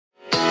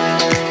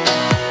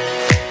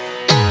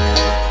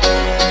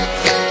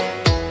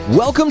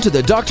Welcome to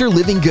the Dr.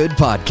 Living Good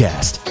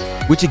podcast,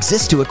 which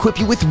exists to equip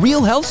you with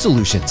real health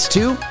solutions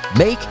to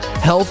make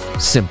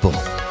health simple.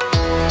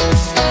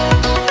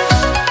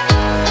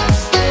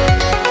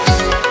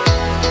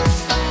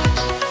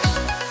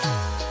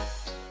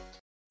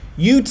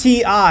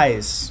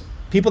 UTIs,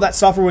 people that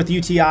suffer with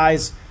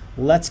UTIs,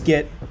 let's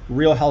get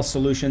real health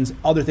solutions,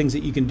 other things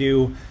that you can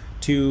do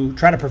to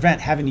try to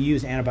prevent having to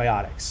use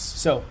antibiotics.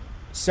 So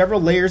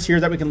several layers here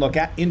that we can look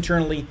at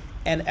internally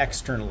and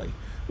externally.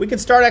 We can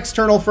start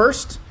external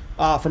first.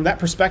 From that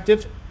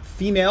perspective,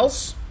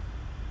 females,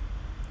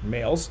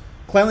 males,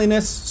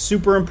 cleanliness,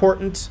 super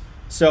important.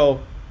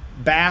 So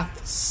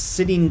baths,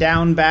 sitting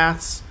down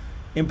baths,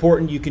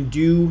 important. You can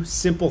do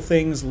simple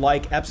things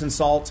like Epsom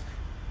salt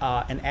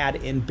and add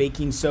in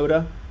baking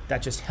soda.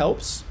 That just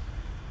helps.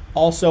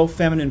 Also,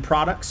 feminine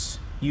products.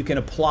 You can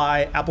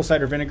apply apple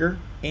cider vinegar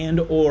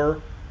and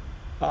or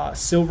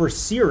silver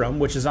serum,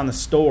 which is on the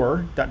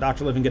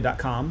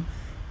store.drlivinggood.com.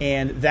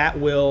 And that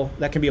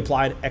can be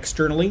applied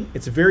externally.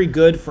 It's very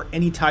good for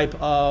any type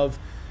of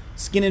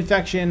skin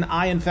infection,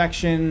 eye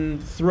infection,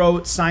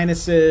 throat,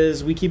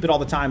 sinuses. We keep it all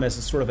the time as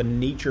a sort of a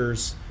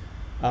nature's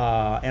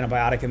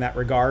antibiotic in that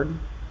regard.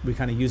 We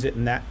kind of use it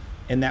in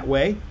that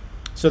way.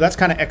 So that's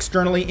kind of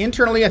externally.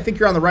 Internally, I think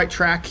you're on the right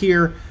track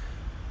here.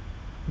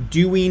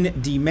 Doing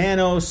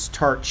D-mannose,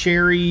 tart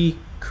cherry,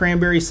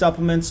 cranberry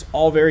supplements,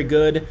 all very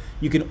good.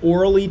 You can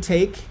orally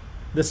take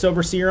the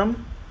silver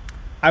serum.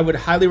 I would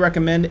highly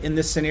recommend in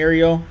this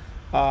scenario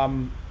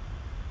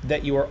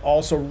that you are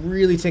also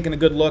really taking a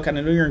good look, and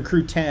I know you're in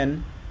crew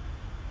 10,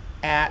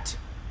 at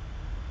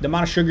the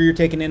amount of sugar you're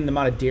taking in, the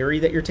amount of dairy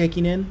that you're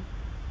taking in.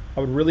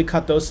 I would really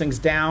cut those things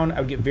down. I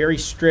would get very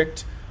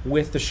strict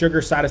with the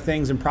sugar side of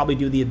things and probably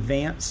do the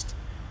advanced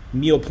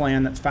meal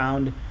plan that's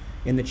found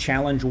in the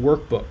challenge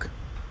workbook.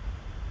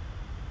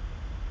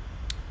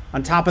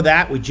 On top of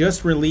that, we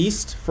just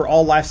released for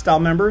all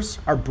lifestyle members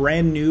our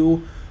brand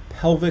new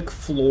pelvic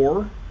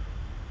floor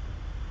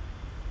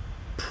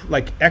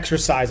like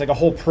exercise, like a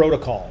whole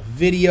protocol,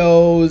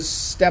 videos,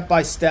 step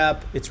by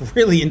step. It's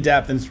really in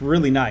depth and it's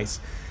really nice.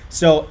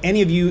 So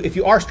any of you, if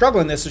you are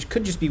struggling this, there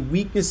could just be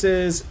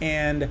weaknesses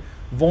and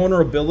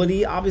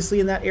vulnerability obviously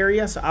in that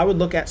area. So I would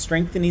look at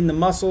strengthening the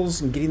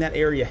muscles and getting that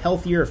area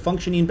healthier,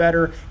 functioning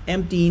better,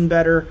 emptying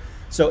better.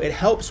 So it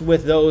helps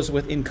with those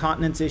with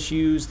incontinence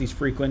issues, these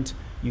frequent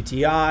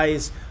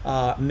UTIs,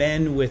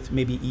 men with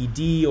maybe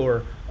ED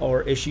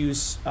or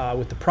issues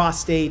with the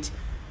prostate.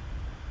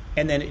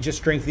 And then just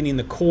strengthening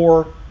the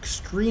core,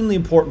 extremely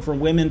important for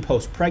women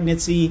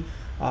post-pregnancy,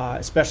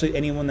 especially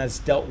anyone that's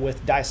dealt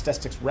with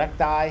diastasis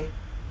recti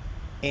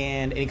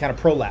and any kind of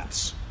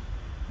prolapse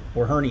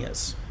or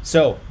hernias.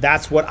 So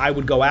that's what I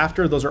would go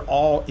after. Those are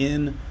all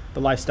in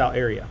the lifestyle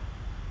area.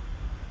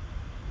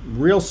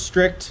 Real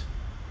strict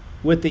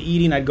with the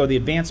eating, I'd go the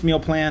advanced meal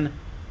plan.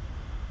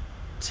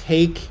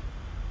 Take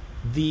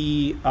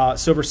the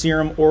silver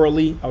serum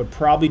orally. I would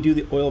probably do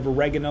the oil of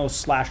oregano /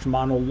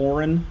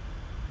 monolaurin.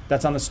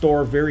 That's on the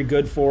store, very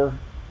good for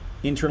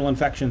internal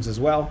infections as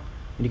well.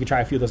 And you can try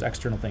a few of those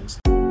external things.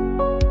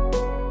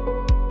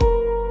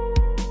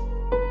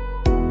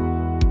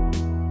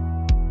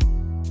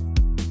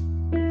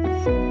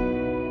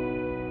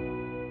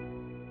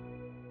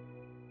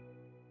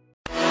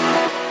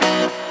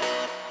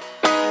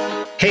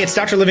 Hey, it's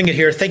Dr. Living Good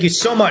here. Thank you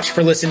so much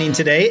for listening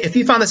today. If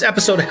you found this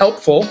episode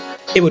helpful,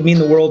 it would mean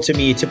the world to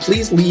me to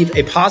please leave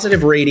a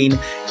positive rating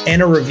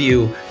and a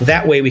review.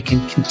 That way we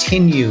can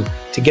continue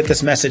to get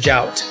this message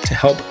out to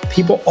help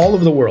people all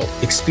over the world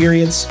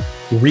experience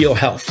real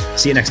health.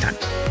 See you next time.